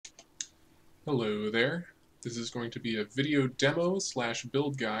Hello there. This is going to be a video demo slash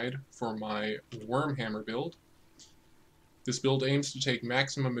build guide for my WormHammer build. This build aims to take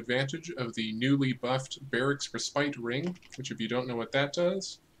maximum advantage of the newly buffed Barracks Respite Ring, which if you don't know what that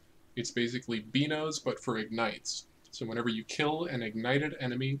does, it's basically Beanos but for ignites. So whenever you kill an ignited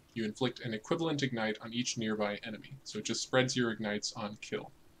enemy, you inflict an equivalent ignite on each nearby enemy. So it just spreads your ignites on kill.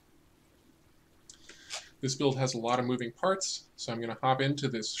 This build has a lot of moving parts, so I'm going to hop into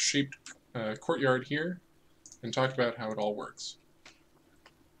this shaped courtyard here and talk about how it all works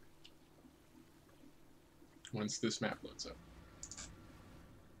once this map loads up.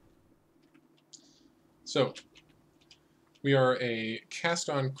 So, we are a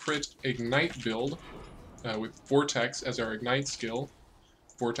cast-on crit ignite build with Vortex as our ignite skill.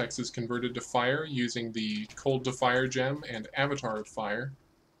 Vortex is converted to fire using the Cold to Fire gem and Avatar of Fire.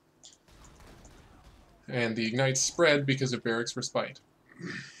 And the ignites spread because of Barracks Respite.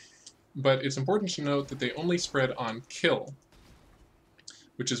 But it's important to note that they only spread on kill,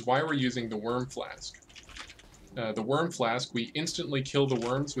 which is why we're using the Worm Flask. The Worm Flask, we instantly kill the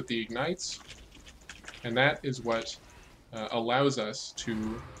worms with the ignites, and that is what allows us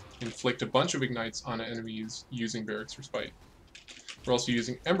to inflict a bunch of ignites on enemies using Barracks Respite. We're also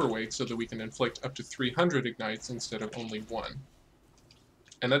using Emberwake so that we can inflict up to 300 ignites instead of only one.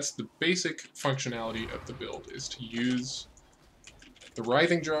 And that's the basic functionality of the build, is to use the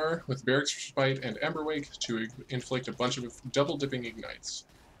Writhing Jar with Barracks Respite and Emberwake to inflict a bunch of double-dipping ignites.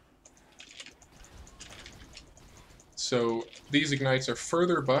 So these ignites are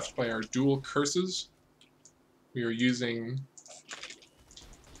further buffed by our dual curses. We are using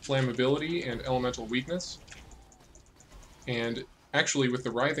Flammability and Elemental Weakness. And actually with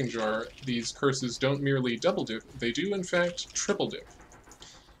the Writhing Jar, these curses don't merely double dip, they do in fact triple dip.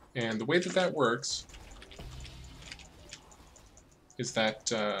 And the way that that works is that,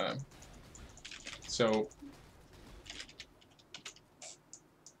 so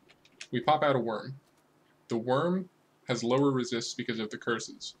we pop out a worm. The worm has lower resist because of the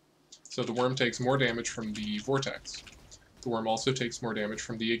curses. So the worm takes more damage from the vortex. The worm also takes more damage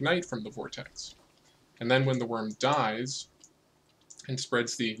from the ignite from the vortex. And then when the worm dies and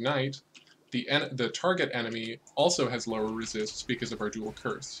spreads the ignite, the target enemy also has lower resists because of our dual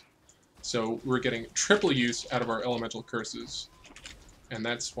curse. So we're getting triple use out of our elemental curses, and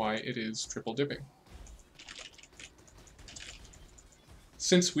that's why it is triple dipping.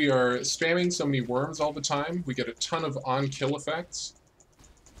 Since we are spamming so many worms all the time, we get a ton of on-kill effects,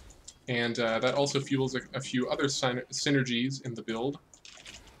 and that also fuels a few other synergies in the build.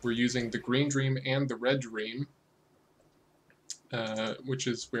 We're using the Green Dream and the Red Dream, which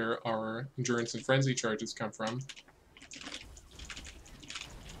is where our Endurance and Frenzy charges come from.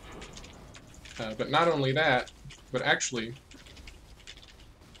 But not only that, but actually,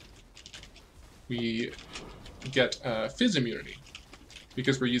 we get Fizz immunity,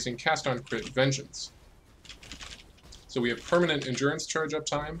 because we're using Cast on Crit Vengeance. So we have permanent Endurance charge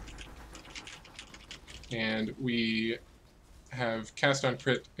uptime, and we have Cast on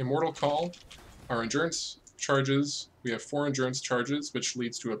Crit Immortal Call. Our Endurance charges, we have 4 Endurance charges, which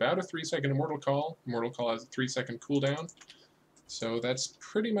leads to about a 3-second Immortal Call. Immortal Call has a 3-second cooldown. So that's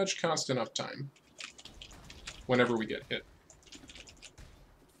pretty much constant uptime whenever we get hit,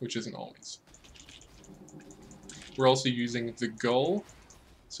 which isn't always. We're also using the Gull,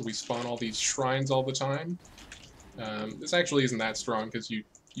 so we spawn all these shrines all the time. This actually isn't that strong because you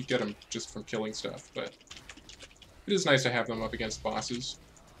get them just from killing stuff, but it is nice to have them up against bosses.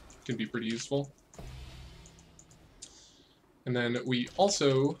 It can be pretty useful. And then we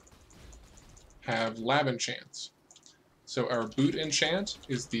also have Lab Enchants. So our boot enchant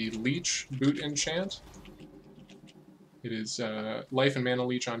is the Leech boot enchant. It is life and mana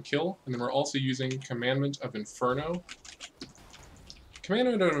leech on kill, and then we're also using Commandment of Inferno.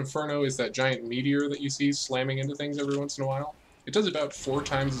 Commandment of Inferno is that giant meteor that you see slamming into things every once in a while. It does about 4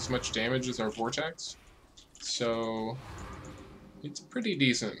 times as much damage as our Vortex, so it's pretty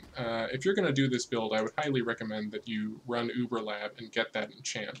decent. If you're going to do this build, I would highly recommend that you run Uber Lab and get that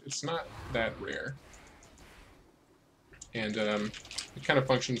enchant. It's not that rare. And it kind of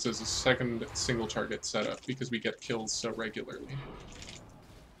functions as a second single target setup because we get kills so regularly.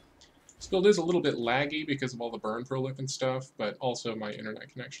 This build is a little bit laggy because of all the burn prolif and stuff, but also my internet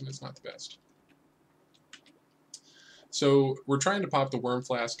connection is not the best. So we're trying to pop the Worm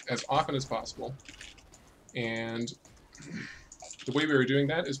Flask as often as possible, and the way we were doing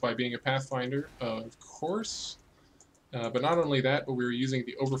that is by being a Pathfinder, of course, but not only that, but we were using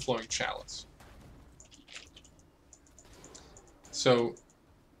the Overflowing Chalice. So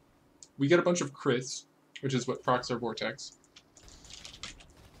we get a bunch of crits, which is what procs our Vortex,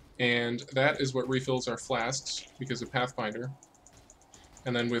 And that is what refills our flasks because of Pathfinder.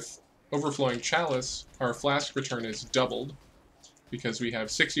 And then with Overflowing Chalice, our flask return is doubled because we have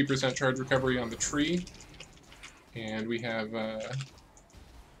 60% charge recovery on the tree, and we have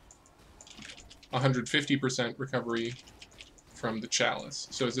 150% recovery from the chalice.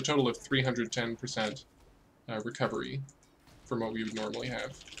 So it's a total of 310% recovery from what we would normally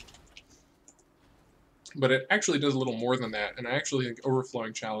have. But it actually does a little more than that, and I actually think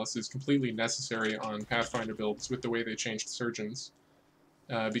Overflowing Chalice is completely necessary on Pathfinder builds with the way they changed Surgeons.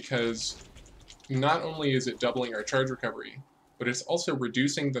 Because not only is it doubling our charge recovery, but it's also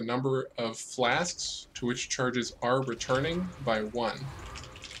reducing the number of flasks to which charges are returning by 1.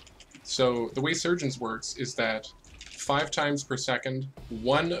 So the way Surgeons works is that 5 times per second,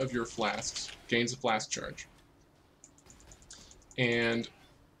 1 of your flasks gains a flask charge. And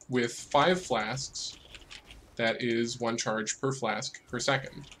with 5 flasks, that is 1 charge per flask per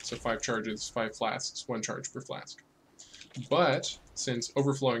second. So 5 charges, 5 flasks, 1 charge per flask. But since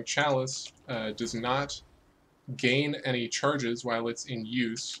Overflowing Chalice does not gain any charges while it's in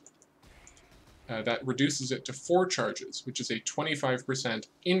use, that reduces it to 4 charges, which is a 25%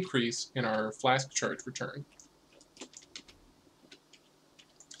 increase in our flask charge return.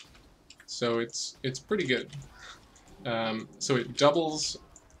 So it's pretty good. So it doubles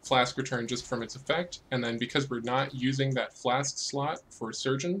flask return just from its effect, and then because we're not using that flask slot for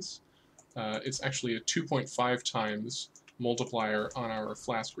Surgeons, it's actually a 2.5 times multiplier on our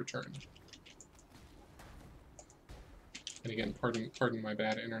flask return. And again, pardon my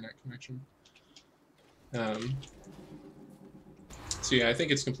bad internet connection. So yeah, I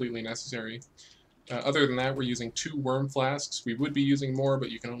think it's completely necessary. Other than that, we're using 2 worm flasks. We would be using more,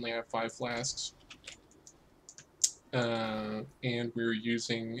 but you can only have 5 flasks. And we're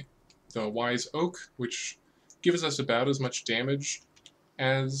using the Wise Oak, which gives us about as much damage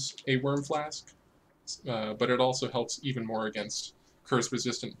as a worm flask, but it also helps even more against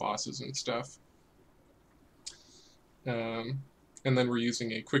curse-resistant bosses and stuff. And then we're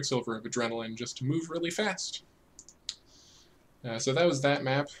using a Quicksilver of Adrenaline just to move really fast. So that was that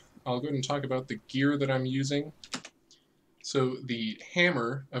map. I'll go ahead and talk about the gear that I'm using. So the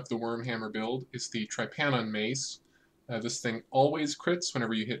hammer of the WormHammer build is the Trypanon Mace. This thing always crits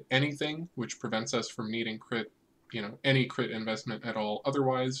whenever you hit anything, which prevents us from needing any crit investment at all.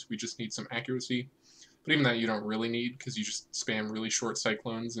 Otherwise, we just need some accuracy. But even that you don't really need, because you just spam really short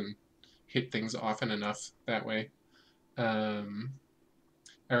cyclones and hit things often enough that way. I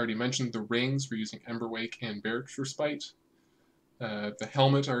already mentioned the rings. We're using Emberwake and Barracks Respite. The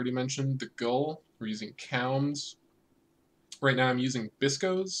helmet I already mentioned. The gull, we're using Calms. Right now I'm using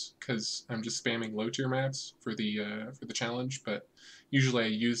Biscos because I'm just spamming low tier maps for the challenge, but usually I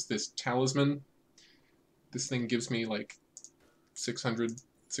use this talisman. This thing gives me like 600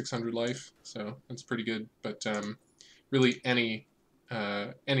 life, so that's pretty good. But really any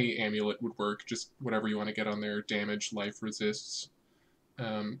amulet would work, just whatever you want to get on there. Damage, life, resists.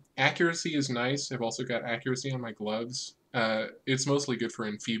 Accuracy is nice. I've also got accuracy on my gloves. It's mostly good for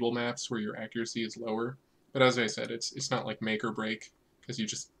enfeeble maps where your accuracy is lower. But as I said, it's not like make or break, because you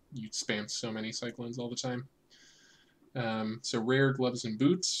spam so many cyclones all the time. So rare gloves and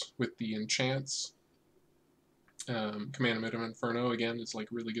boots with the enchants. Command Amitum Inferno, again, is like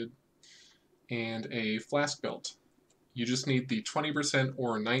really good. And a flask belt. You just need the 20%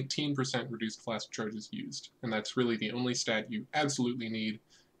 or 19% reduced flask charges used. And that's really the only stat you absolutely need.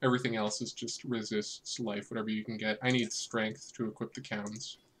 Everything else is just resists, life, whatever you can get. I need strength to equip the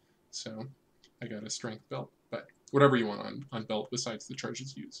Counts. So I got a strength belt, but whatever you want on belt besides the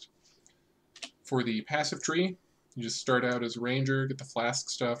charges used. For the passive tree, you just start out as a ranger, get the flask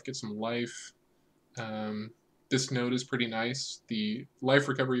stuff, get some life. This node is pretty nice. The life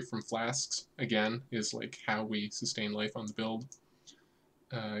recovery from flasks, again, is like how we sustain life on the build.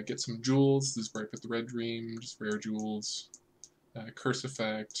 Get some jewels. This is where I put the red dream, just rare jewels. Curse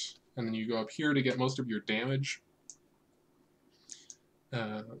effect, and then you go up here to get most of your damage.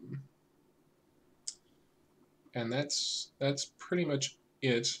 And that's pretty much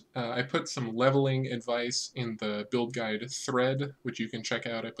it. I put some leveling advice in the build guide thread, which you can check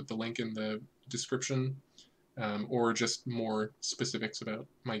out. I put the link in the description, or just more specifics about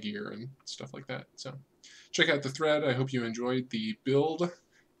my gear and stuff like that. So check out the thread. I hope you enjoyed the build,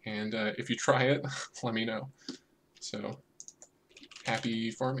 and if you try it, let me know. So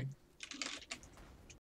happy farming.